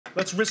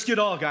Let's risk it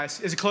all,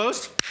 guys. Is it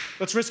closed?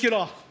 Let's risk it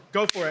all.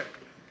 Go for it.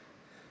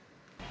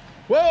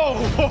 Whoa!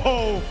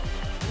 Whoa.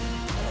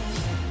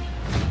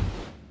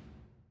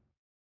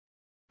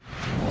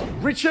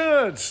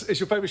 Richard, it's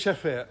your favourite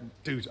chef here.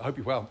 Dude, I hope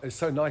you're well. It's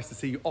so nice to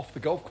see you off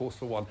the golf course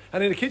for one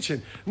and in the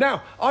kitchen.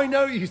 Now, I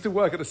know you used to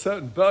work at a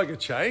certain burger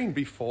chain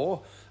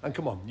before, and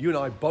come on, you and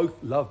I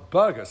both love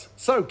burgers.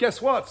 So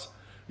guess what?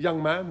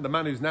 Young man, the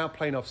man who's now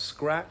playing off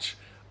scratch,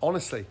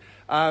 honestly,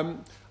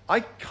 I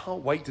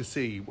can't wait to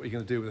see what you're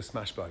going to do with a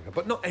smash burger,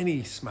 but not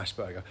any smash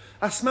burger.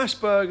 A smash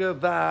burger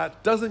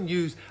that doesn't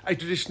use a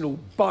traditional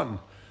bun.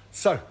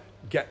 So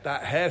get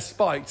that hair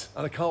spiked,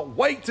 and I can't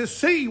wait to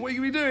see what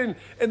you're going to be doing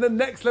in the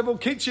next level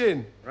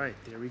kitchen. Right,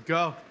 there we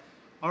go.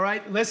 All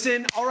right,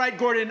 listen. All right,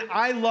 Gordon,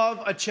 I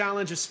love a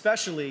challenge,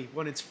 especially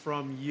when it's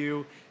from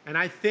you. And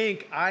I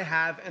think I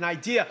have an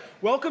idea.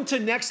 Welcome to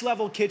Next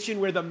Level Kitchen,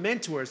 where the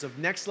mentors of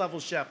Next Level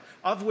Chef,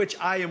 of which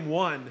I am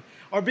one,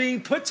 are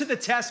being put to the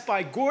test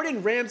by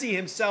Gordon Ramsay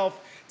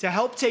himself to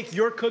help take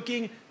your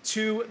cooking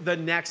to the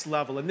next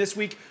level. And this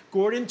week,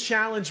 Gordon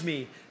challenged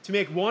me to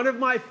make one of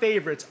my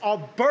favorites, a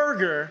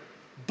burger,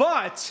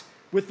 but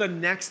with the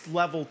next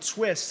level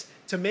twist,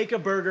 to make a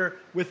burger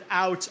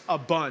without a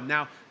bun.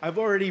 Now, I've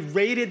already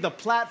rated the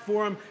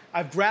platform.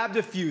 I've grabbed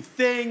a few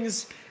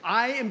things.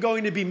 I am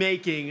going to be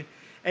making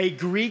a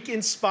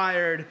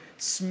Greek-inspired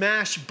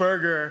smash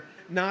burger,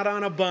 not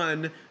on a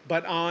bun,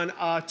 but on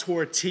a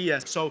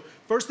tortilla. So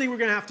first thing we're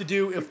gonna have to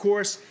do, of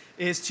course,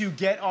 is to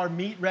get our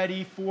meat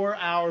ready for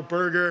our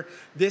burger.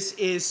 This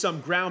is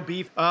some ground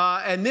beef.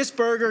 And this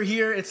burger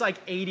here, it's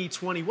like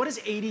 80-20. What does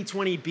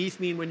 80-20 beef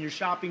mean when you're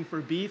shopping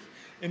for beef?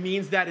 It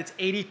means that it's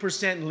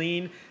 80%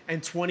 lean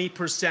and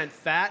 20%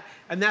 fat,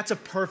 and that's a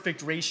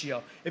perfect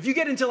ratio. If you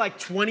get into like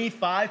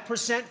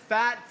 25%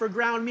 fat for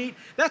ground meat,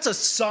 that's a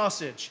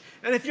sausage.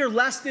 And if you're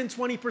less than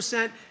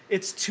 20%,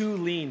 it's too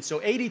lean. So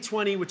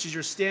 80-20, which is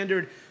your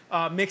standard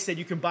mix that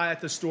you can buy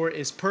at the store,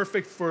 is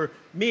perfect for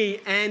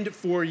me and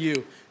for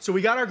you. So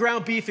we got our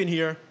ground beef in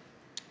here.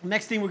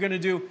 Next thing we're gonna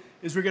do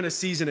is we're gonna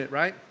season it,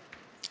 right?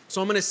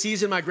 So I'm gonna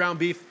season my ground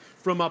beef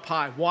from up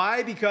high.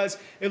 Why? Because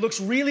it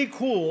looks really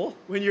cool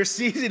when you're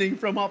seasoning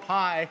from up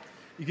high.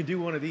 You can do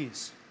one of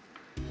these.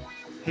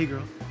 Hey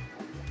girl.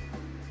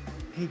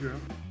 Hey girl.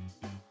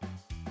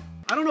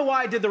 I don't know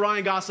why I did the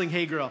Ryan Gosling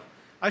hey girl.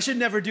 I should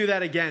never do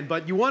that again,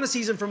 but you want to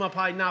season from up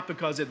high not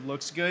because it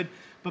looks good,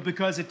 but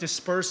because it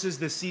disperses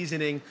the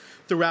seasoning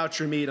throughout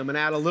your meat. I'm gonna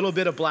add a little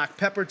bit of black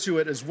pepper to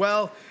it as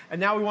well. And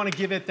now we want to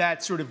give it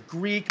that sort of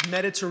Greek,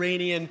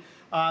 Mediterranean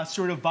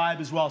sort of vibe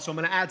as well. So I'm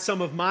gonna add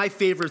some of my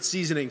favorite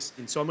seasonings.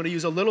 And so I'm gonna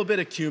use a little bit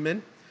of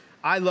cumin.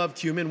 I love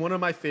cumin, one of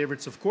my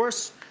favorites, of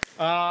course.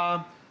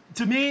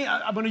 To me,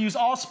 I'm gonna use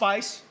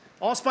allspice.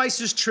 Allspice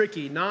is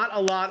tricky, not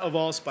a lot of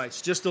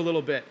allspice, just a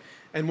little bit.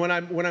 And when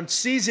I'm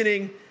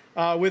seasoning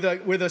with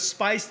a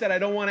spice that I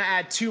don't wanna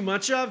add too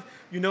much of,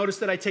 you notice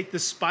that I take the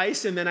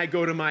spice and then I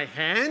go to my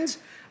hand.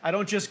 I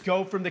don't just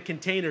go from the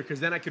container, because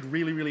then I could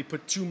really, really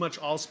put too much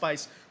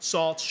allspice,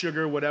 salt,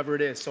 sugar, whatever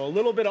it is. So a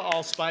little bit of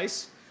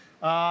allspice.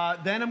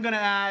 Then I'm gonna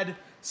add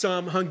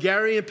some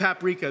Hungarian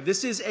paprika.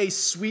 This is a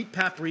sweet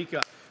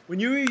paprika. When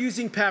you're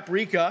using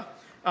paprika,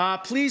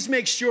 please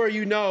make sure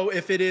you know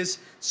if it is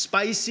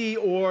spicy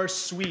or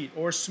sweet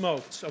or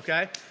smoked,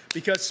 okay?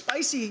 Because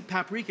spicy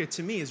paprika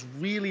to me is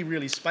really,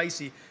 really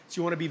spicy. So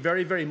you wanna be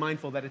very, very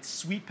mindful that it's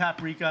sweet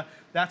paprika.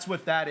 That's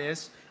what that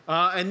is.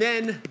 And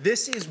then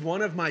this is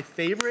one of my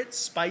favorite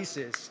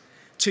spices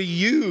to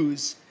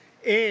use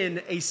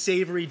in a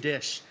savory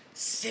dish,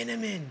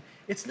 cinnamon.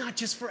 It's not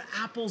just for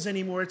apples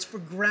anymore, it's for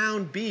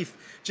ground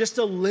beef. Just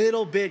a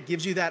little bit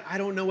gives you that, I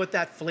don't know what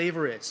that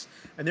flavor is.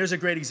 And there's a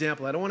great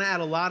example. I don't want to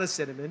add a lot of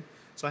cinnamon,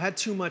 so I had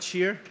too much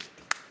here.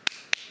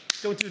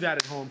 Don't do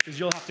that at home, because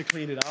you'll have to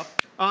clean it up.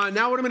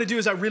 Now what I'm gonna do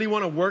is I really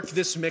want to work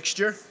this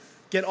mixture,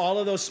 get all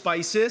of those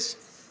spices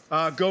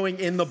going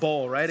in the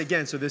bowl, right?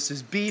 Again, so this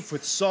is beef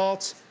with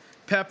salt,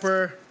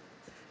 pepper.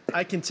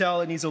 I can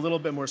tell it needs a little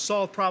bit more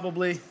salt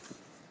probably.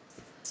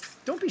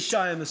 Don't be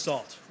shy on the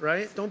salt,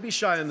 right? Don't be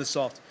shy on the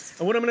salt.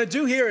 And what I'm gonna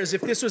do here is,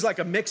 if this was like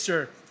a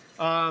mixer,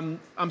 I'm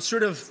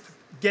sort of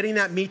getting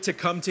that meat to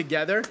come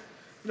together.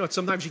 You know,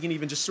 sometimes you can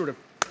even just sort of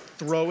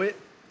throw it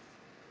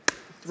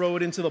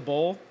into the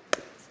bowl.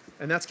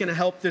 And that's gonna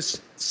help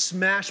this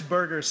smash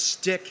burger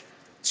stick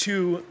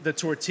to the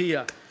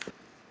tortilla.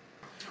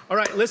 All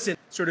right, listen,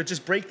 sort of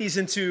just break these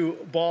into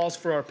balls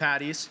for our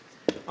patties.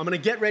 I'm gonna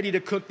get ready to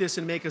cook this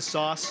and make a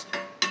sauce.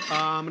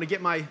 I'm gonna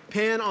get my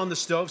pan on the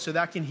stove so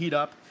that can heat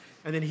up.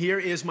 And then here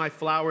is my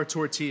flour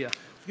tortilla.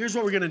 Here's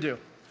what we're gonna do.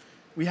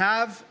 We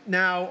have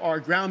now our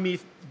ground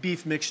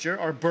beef mixture,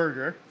 our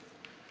burger.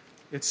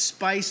 It's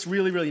spiced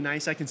really, really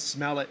nice. I can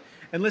smell it.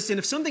 And listen,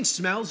 if something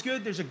smells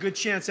good, there's a good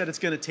chance that it's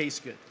gonna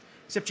taste good.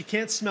 Except you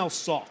can't smell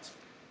salt.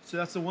 So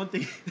that's the one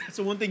thing, that's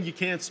the one thing you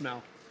can't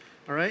smell.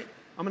 All right?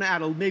 I'm gonna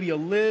add maybe a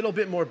little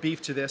bit more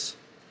beef to this.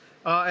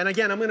 And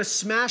again, I'm gonna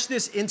smash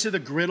this into the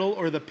griddle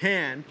or the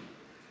pan.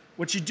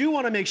 What you do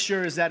wanna make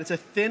sure is that it's a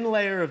thin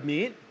layer of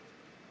meat,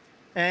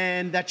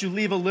 and that you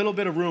leave a little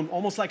bit of room,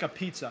 almost like a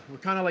pizza. We're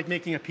kind of like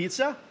making a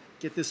pizza.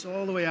 Get this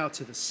all the way out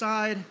to the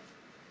side.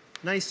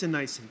 Nice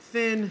and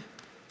thin.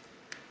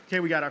 Okay,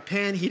 we got our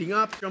pan heating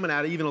up. I'm gonna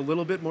add even a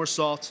little bit more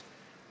salt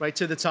right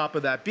to the top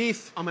of that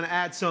beef. I'm gonna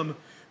add some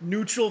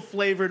neutral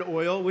flavored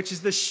oil, which is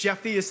the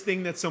chefiest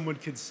thing that someone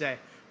could say.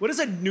 What is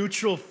a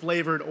neutral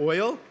flavored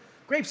oil?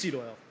 Grapeseed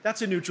oil.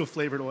 That's a neutral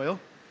flavored oil.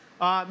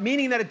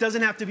 Meaning that it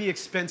doesn't have to be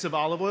expensive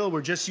olive oil.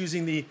 We're just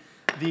using the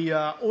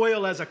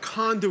oil as a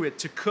conduit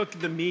to cook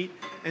the meat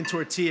and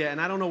tortilla. And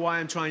I don't know why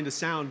I'm trying to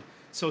sound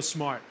so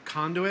smart.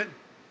 Conduit?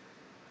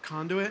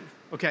 Conduit?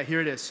 Okay, here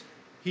it is.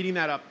 Heating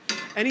that up.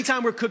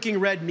 Anytime we're cooking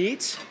red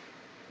meat,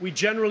 we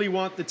generally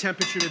want the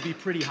temperature to be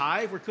pretty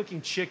high. If we're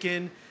cooking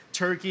chicken,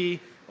 turkey,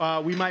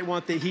 we might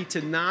want the heat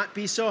to not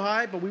be so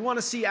high, but we want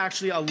to see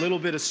actually a little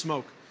bit of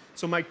smoke.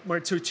 So my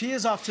tortilla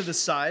is off to the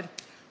side.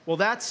 Well,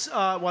 that's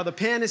while the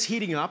pan is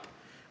heating up,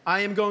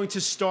 I am going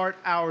to start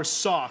our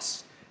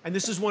sauce. And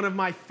this is one of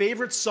my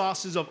favorite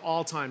sauces of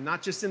all time,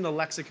 not just in the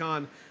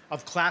lexicon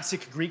of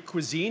classic Greek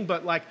cuisine,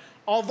 but like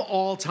of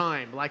all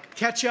time, like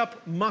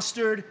ketchup,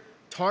 mustard,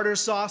 tartar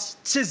sauce,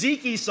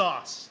 tzatziki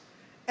sauce.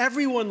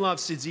 Everyone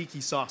loves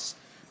tzatziki sauce.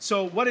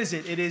 So what is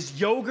it? It is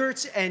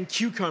yogurt and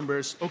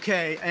cucumbers.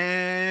 Okay,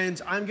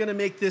 and I'm gonna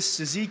make this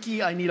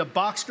tzatziki. I need a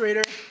box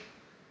grater.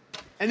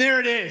 And there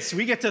it is.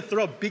 We get to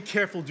throw, be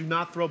careful, do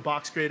not throw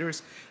box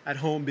graters at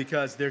home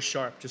because they're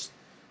sharp. Just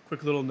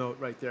quick little note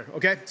right there.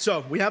 Okay,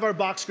 so we have our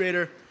box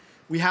grater.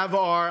 We have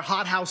our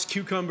hothouse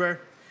cucumber.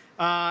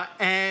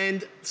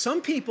 And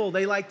some people,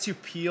 they like to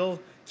peel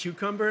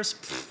cucumbers.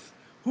 Pfft,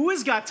 who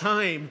has got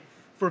time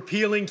for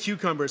peeling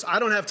cucumbers? I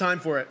don't have time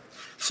for it.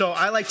 So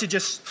I like to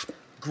just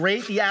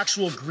grate the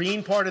actual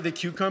green part of the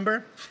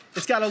cucumber.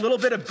 It's got a little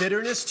bit of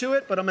bitterness to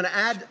it, but I'm gonna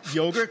add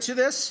yogurt to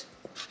this.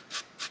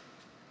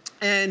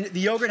 And the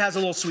yogurt has a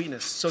little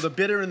sweetness. So the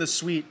bitter and the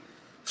sweet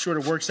sort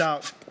of works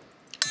out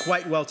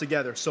quite well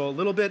together. So a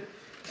little bit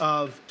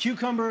of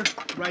cucumber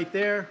right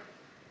there.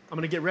 I'm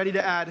gonna get ready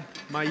to add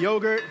my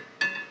yogurt.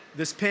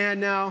 This pan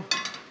now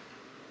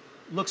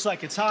looks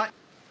like it's hot.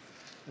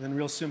 And then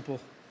real simple,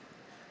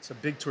 it's a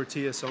big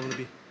tortilla, so I'm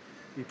gonna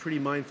be pretty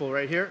mindful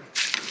right here.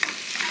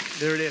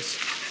 There it is.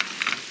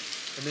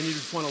 And then you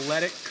just wanna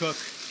let it cook,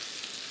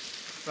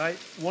 right?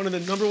 One of the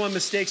 #1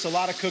 mistakes a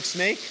lot of cooks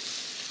make,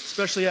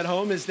 especially at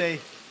home, is they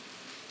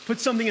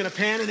put something in a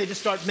pan and they just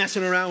start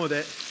messing around with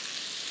it.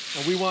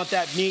 And we want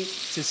that meat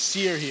to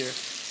sear here.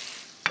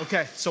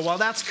 Okay, so while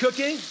that's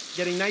cooking,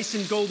 getting nice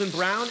and golden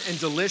brown and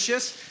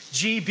delicious,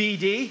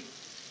 GBD,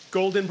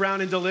 golden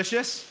brown and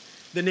delicious,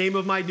 the name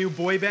of my new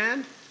boy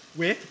band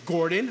with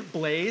Gordon,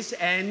 Blais,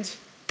 and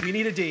we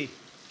need a D.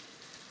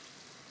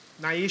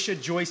 Naisha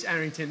Joyce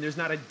Arrington, there's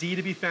not a D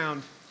to be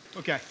found.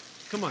 Okay,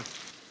 come on.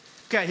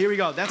 Okay, here we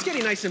go. That's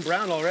getting nice and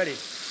brown already.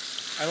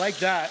 I like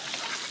that.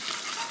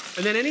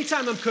 And then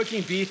anytime I'm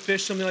cooking beef,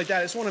 fish, something like that,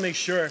 I just want to make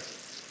sure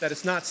that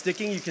it's not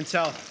sticking. You can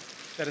tell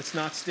that it's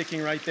not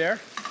sticking right there.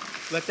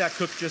 Let that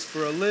cook just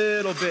for a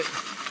little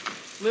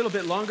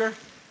bit longer,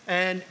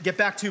 and get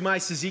back to my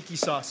tzatziki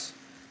sauce.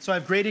 So I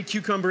have grated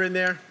cucumber in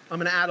there. I'm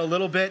gonna add a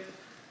little bit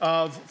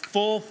of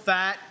full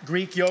fat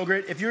Greek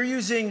yogurt. If you're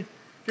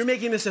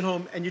making this at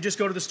home and you just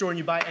go to the store and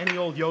you buy any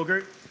old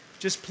yogurt,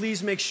 just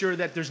please make sure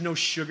that there's no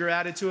sugar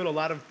added to it. A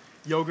lot of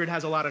yogurt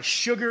has a lot of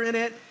sugar in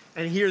it.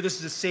 And here, this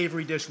is a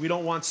savory dish. We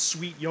don't want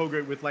sweet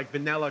yogurt with like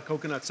vanilla,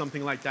 coconut,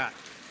 something like that.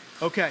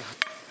 Okay,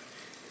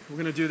 we're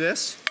gonna do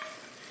this.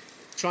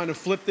 Trying to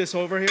flip this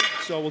over here.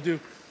 So we'll do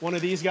one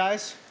of these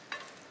guys.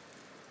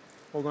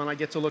 Hold on, I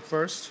get to look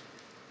first.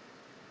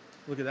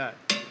 Look at that.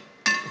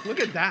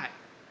 Look at that.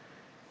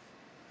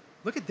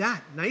 Look at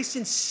that, nice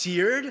and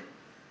seared,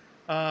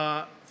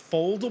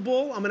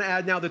 foldable. I'm gonna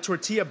add now the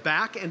tortilla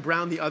back and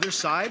brown the other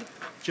side,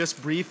 just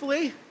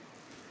briefly.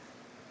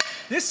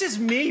 This is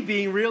me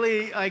being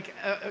really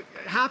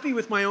happy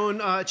with my own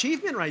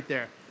achievement right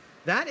there.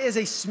 That is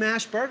a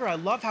smash burger. I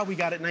love how we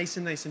got it nice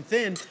and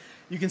thin.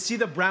 You can see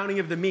the browning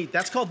of the meat.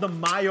 That's called the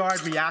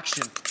Maillard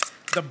reaction,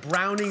 the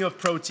browning of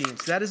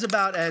proteins. That is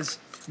about as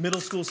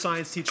middle school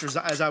science teachers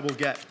as I will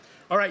get.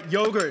 All right,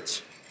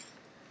 yogurt,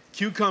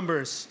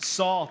 cucumbers,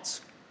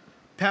 salt,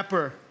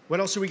 pepper. What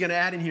else are we gonna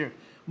add in here?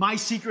 My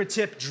secret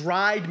tip,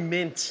 dried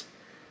mint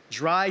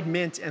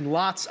and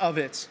lots of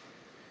it.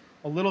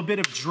 A little bit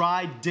of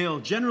dried dill.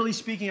 Generally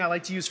speaking, I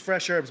like to use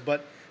fresh herbs,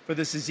 but for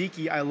the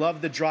tzatziki, I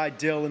love the dried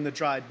dill and the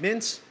dried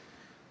mint.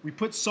 We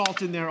put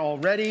salt in there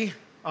already.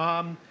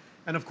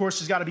 And of course,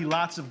 there's gotta be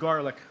lots of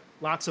garlic.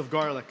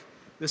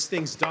 This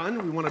thing's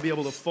done. We wanna be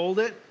able to fold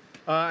it.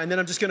 And then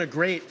I'm just gonna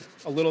grate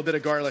a little bit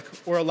of garlic,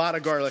 or a lot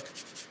of garlic,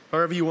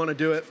 however you wanna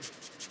do it,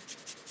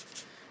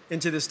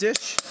 into this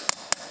dish.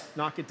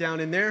 Knock it down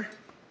in there.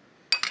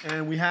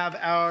 And we have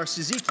our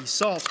tzatziki,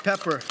 salt,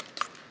 pepper.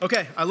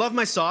 Okay, I love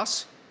my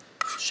sauce.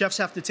 Chefs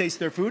have to taste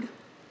their food.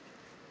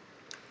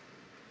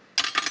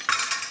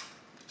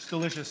 It's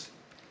delicious.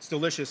 It's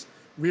delicious.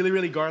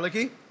 Really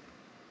garlicky.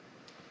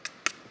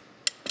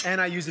 And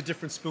I use a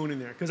different spoon in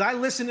there because I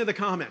listen to the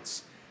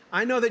comments.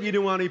 I know that you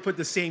don't want to put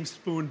the same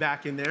spoon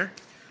back in there.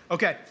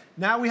 Okay,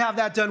 now we have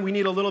that done. We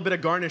need a little bit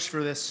of garnish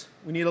for this.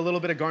 We need a little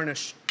bit of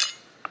garnish.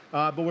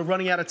 but we're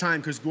running out of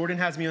time because Gordon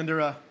has me under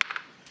a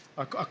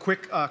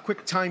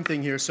quick time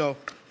thing here. So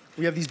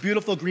we have these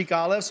beautiful Greek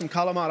olives, some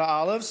kalafmata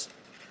olives.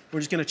 We're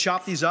just gonna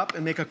chop these up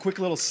and make a quick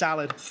little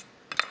salad.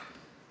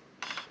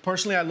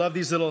 Personally, I love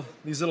these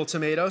little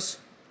tomatoes.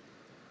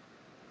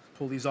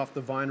 Pull these off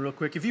the vine real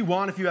quick. If you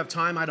want, if you have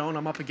time, I don't,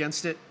 I'm up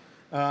against it.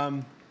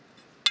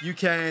 You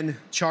can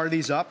char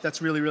these up.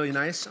 That's really, really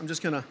nice. I'm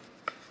just gonna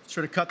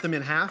sort of cut them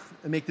in half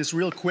and make this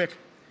real quick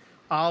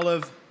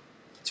olive,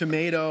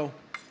 tomato,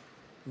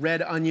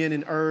 red onion,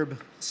 and herb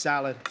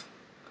salad.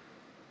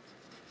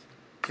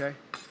 Okay,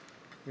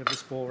 we have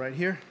this bowl right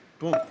here.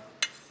 Boom,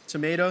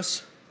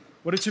 tomatoes.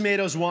 What do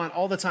tomatoes want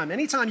all the time?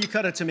 Anytime you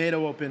cut a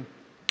tomato open,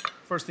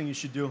 first thing you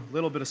should do, a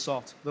little bit of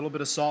salt, a little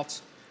bit of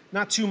salt.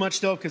 Not too much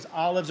though, because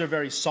olives are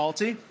very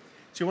salty.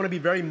 So you want to be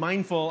very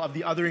mindful of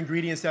the other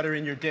ingredients that are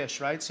in your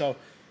dish, right? So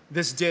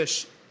this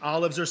dish,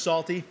 olives are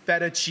salty,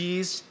 feta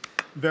cheese,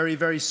 very,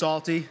 very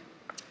salty.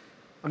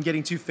 I'm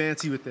getting too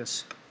fancy with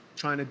this.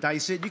 Trying to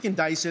dice it. You can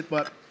dice it,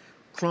 but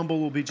crumble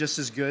will be just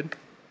as good.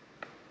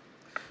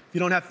 If you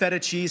don't have feta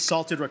cheese,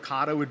 salted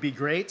ricotta would be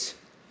great.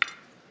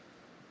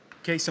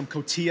 Okay, some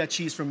tortilla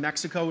cheese from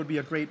Mexico would be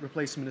a great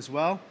replacement as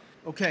well.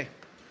 Okay,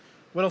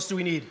 what else do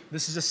we need?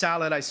 This is a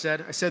salad, I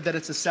said. I said that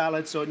it's a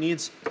salad, so it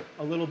needs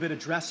a little bit of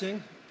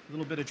dressing. A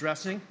little bit of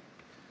dressing.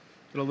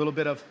 Put a little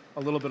bit of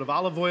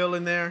olive oil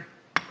in there.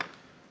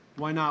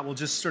 Why not? We'll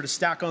just sort of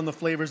stack on the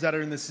flavors that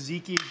are in the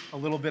tzatziki. A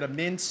little bit of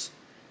mint,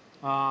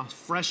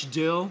 fresh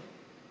dill.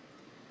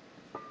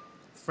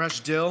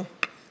 Fresh dill.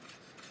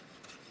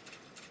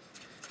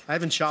 I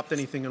haven't chopped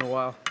anything in a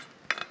while.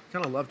 I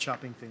kind of love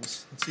chopping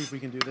things. Let's see if we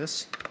can do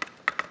this.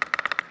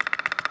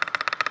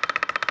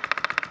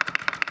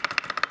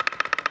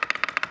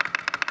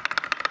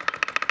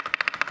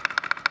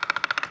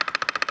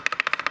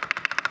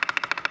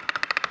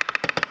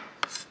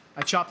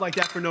 I chopped like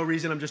that for no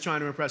reason. I'm just trying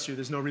to impress you.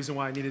 There's no reason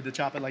why I needed to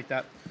chop it like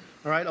that.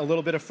 All right, a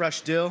little bit of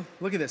fresh dill.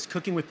 Look at this,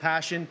 cooking with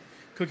passion,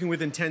 cooking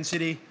with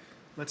intensity.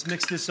 Let's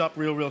mix this up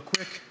real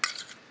quick.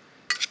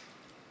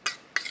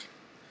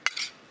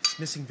 It's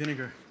missing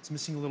vinegar. It's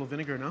missing a little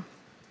vinegar, no?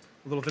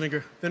 A little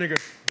vinegar.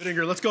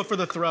 Let's go for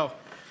the throw.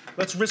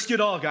 Let's risk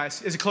it all,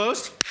 guys. Is it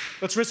closed?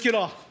 Let's risk it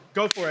all.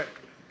 Go for it.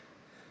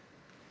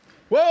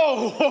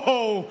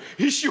 Whoa,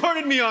 he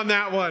shorted me on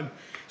that one.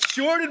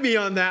 Shorted me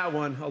on that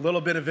one. A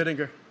little bit of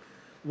vinegar.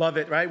 Love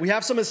it, right? We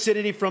have some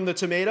acidity from the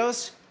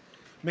tomatoes.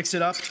 Mix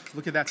it up.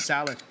 Look at that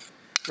salad,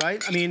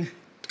 right? I mean,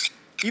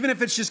 even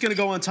if it's just gonna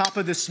go on top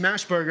of this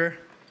smash burger,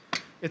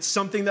 it's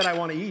something that I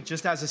wanna eat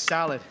just as a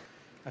salad.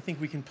 I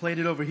think we can plate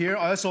it over here.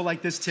 I also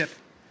like this tip,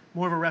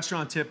 more of a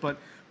restaurant tip, but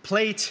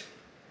plate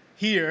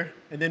here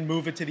and then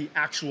move it to the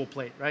actual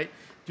plate, right?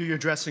 Do your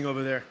dressing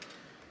over there.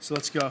 So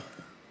let's go. A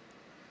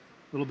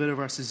little bit of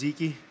our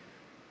tzatziki.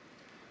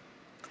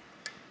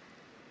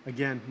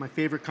 Again, my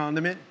favorite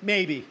condiment,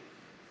 maybe.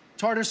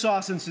 Tartar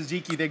sauce and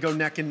tzatziki, they go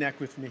neck and neck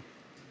with me.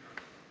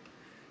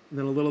 And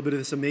then a little bit of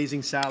this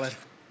amazing salad.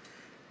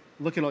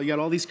 Look at all, you got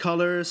all these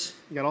colors,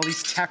 you got all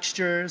these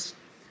textures,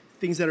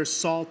 things that are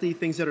salty,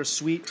 things that are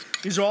sweet.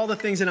 These are all the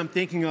things that I'm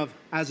thinking of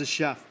as a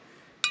chef.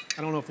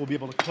 I don't know if we'll be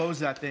able to close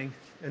that thing.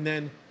 And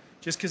then,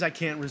 just because I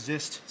can't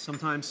resist,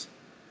 sometimes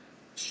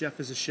chef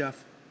is a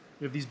chef.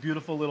 We have these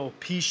beautiful little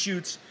pea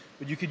shoots,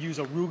 but you could use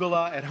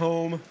arugula at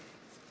home.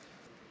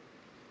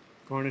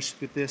 Garnished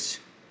with this.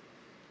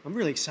 I'm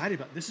really excited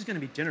about this. Is going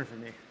to be dinner for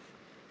me.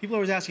 People are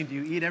always asking, do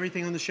you eat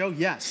everything on the show?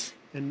 Yes.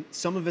 And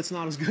some of it's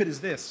not as good as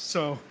this.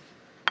 So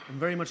I'm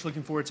very much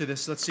looking forward to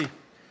this. Let's see. A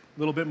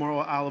little bit more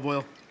olive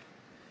oil.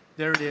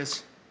 There it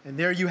is. And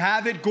there you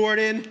have it,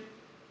 Gordon.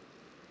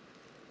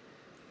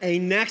 A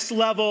next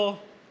level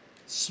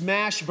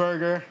smash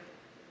burger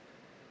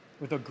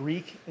with a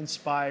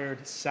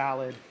Greek-inspired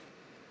salad.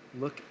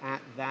 Look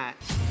at that.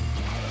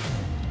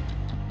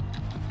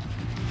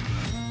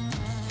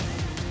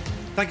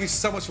 Thank you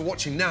so much for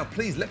watching. Now,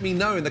 please let me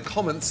know in the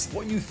comments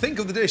what you think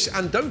of the dish,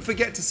 and don't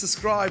forget to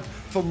subscribe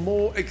for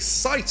more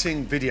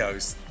exciting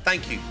videos.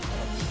 Thank you.